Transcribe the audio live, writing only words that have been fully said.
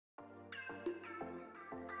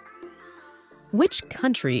Which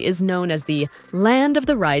country is known as the Land of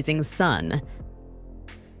the Rising Sun?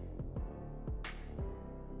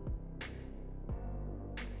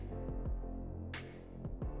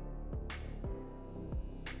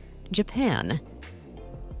 Japan.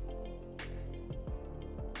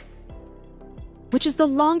 Which is the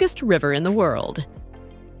longest river in the world?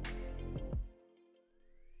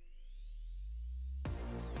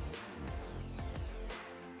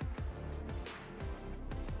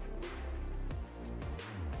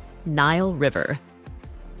 Nile River.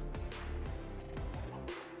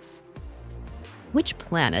 Which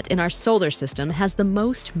planet in our solar system has the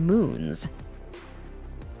most moons?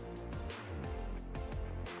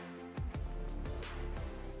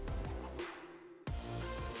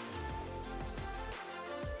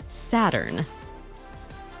 Saturn.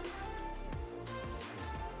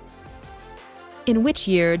 In which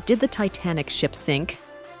year did the Titanic ship sink?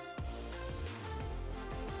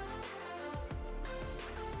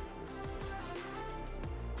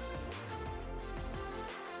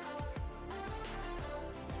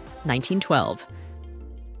 (1912).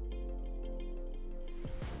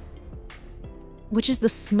 Which is the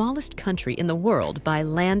smallest country in the world by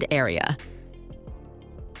land area?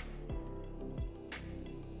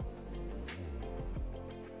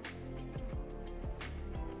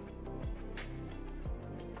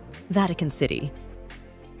 Vatican City.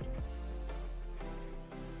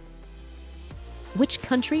 Which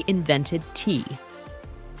country invented tea?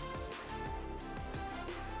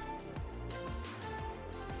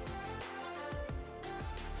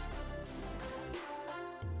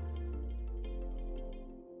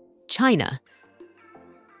 China.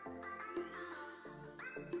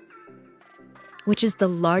 Which is the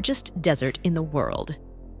largest desert in the world?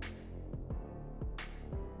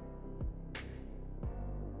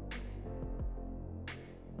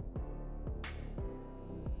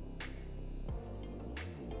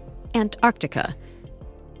 Antarctica.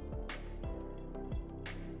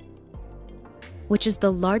 Which is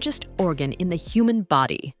the largest organ in the human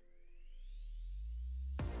body?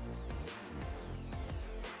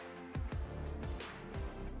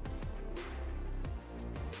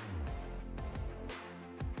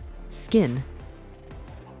 Skin.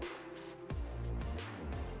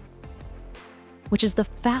 Which is the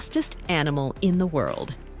fastest animal in the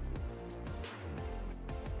world?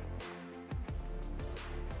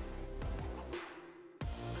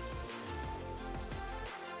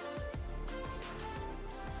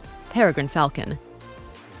 Peregrine falcon.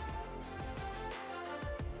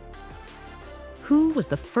 Who was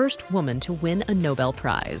the first woman to win a Nobel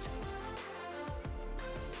Prize?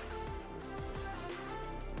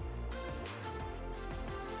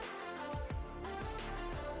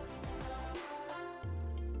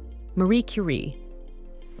 Marie Curie.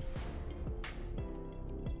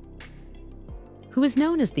 Who is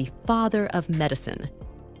known as the father of medicine?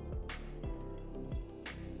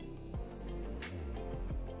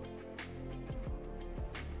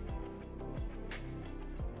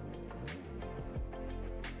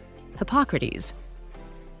 Hippocrates.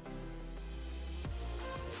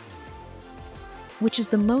 Which is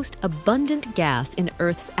the most abundant gas in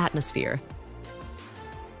Earth's atmosphere?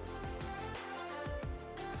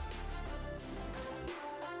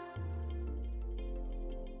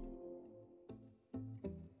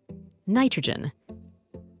 Nitrogen.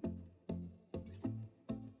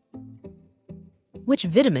 Which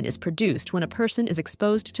vitamin is produced when a person is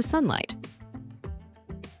exposed to sunlight?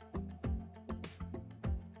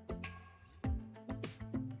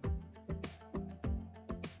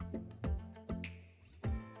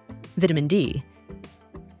 Vitamin D.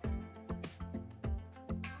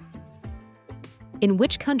 In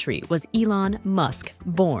which country was Elon Musk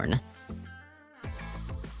born?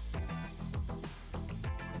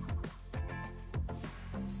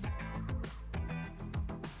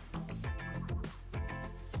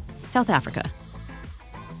 South Africa.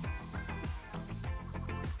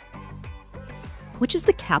 Which is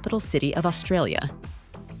the capital city of Australia?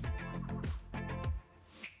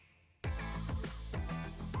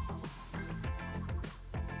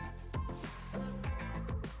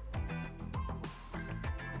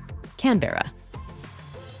 Canberra.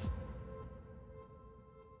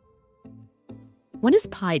 When is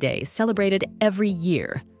Pi Day celebrated every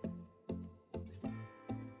year?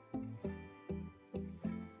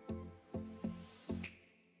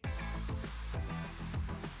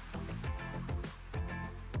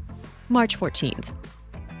 March 14th.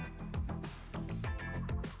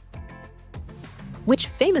 Which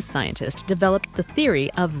famous scientist developed the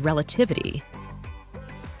theory of relativity?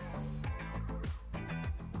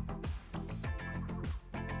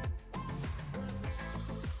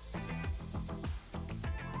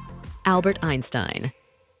 Albert Einstein.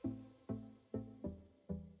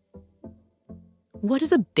 What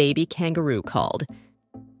is a baby kangaroo called?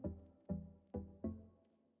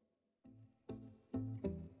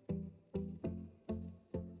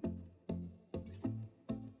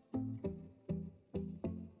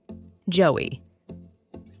 Joey.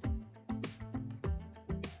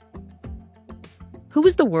 Who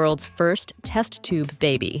was the world's first test tube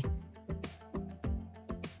baby?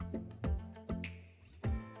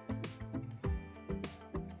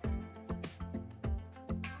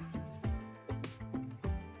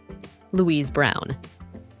 Louise Brown.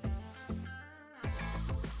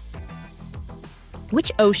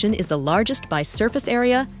 Which ocean is the largest by surface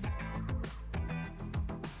area?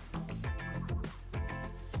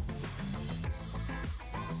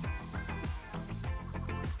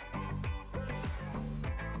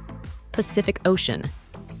 Pacific Ocean.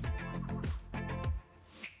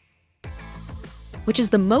 Which is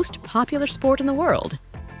the most popular sport in the world?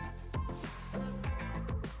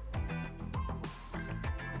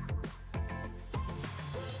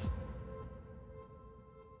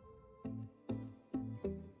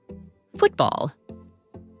 Football.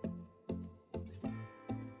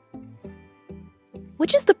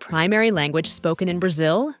 Which is the primary language spoken in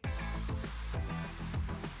Brazil?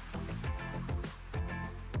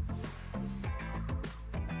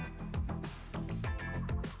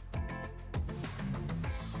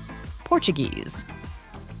 Portuguese.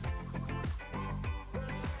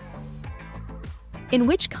 In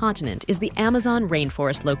which continent is the Amazon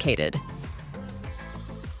rainforest located?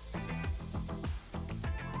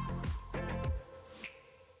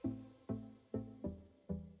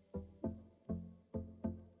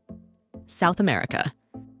 South America.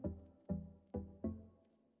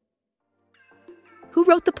 Who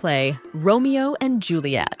wrote the play Romeo and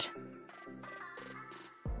Juliet?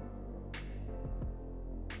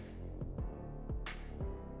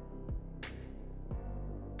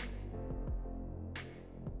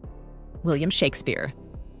 William Shakespeare.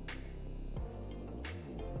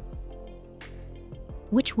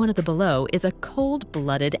 Which one of the below is a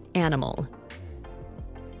cold-blooded animal?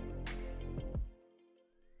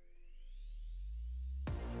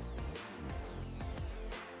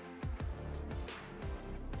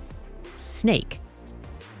 Snake.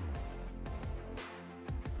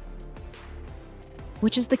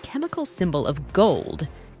 Which is the chemical symbol of gold?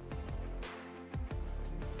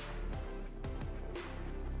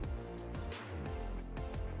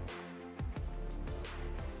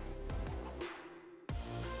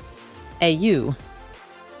 AU.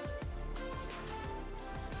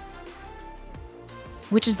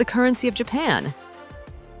 Which is the currency of Japan?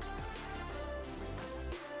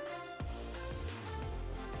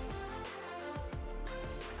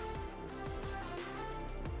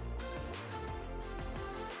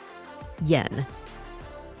 Yen.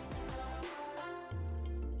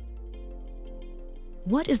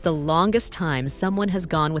 What is the longest time someone has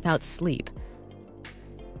gone without sleep?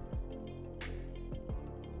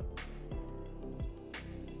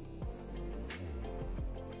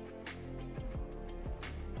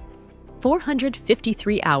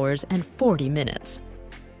 "453 hours and 40 minutes.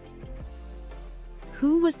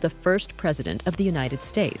 Who was the first president of the United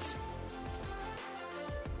States?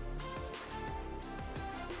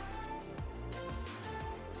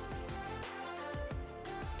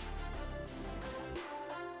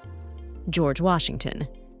 George Washington.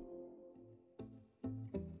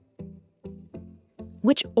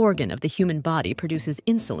 Which organ of the human body produces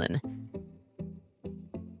insulin?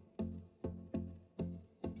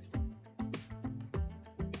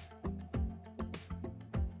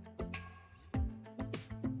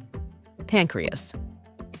 Pancreas.